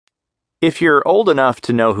If you're old enough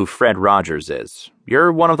to know who Fred Rogers is,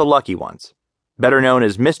 you're one of the lucky ones. Better known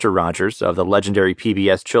as Mr. Rogers of the legendary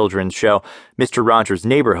PBS children's show Mr. Rogers'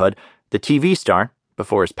 Neighborhood, the TV star,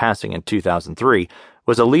 before his passing in 2003,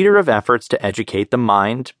 was a leader of efforts to educate the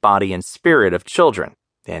mind, body, and spirit of children,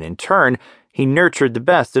 and in turn, he nurtured the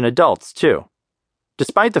best in adults, too.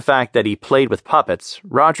 Despite the fact that he played with puppets,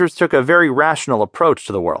 Rogers took a very rational approach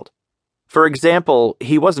to the world. For example,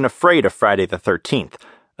 he wasn't afraid of Friday the 13th,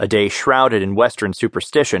 a day shrouded in Western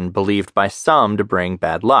superstition believed by some to bring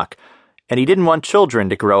bad luck, and he didn't want children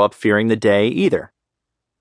to grow up fearing the day either.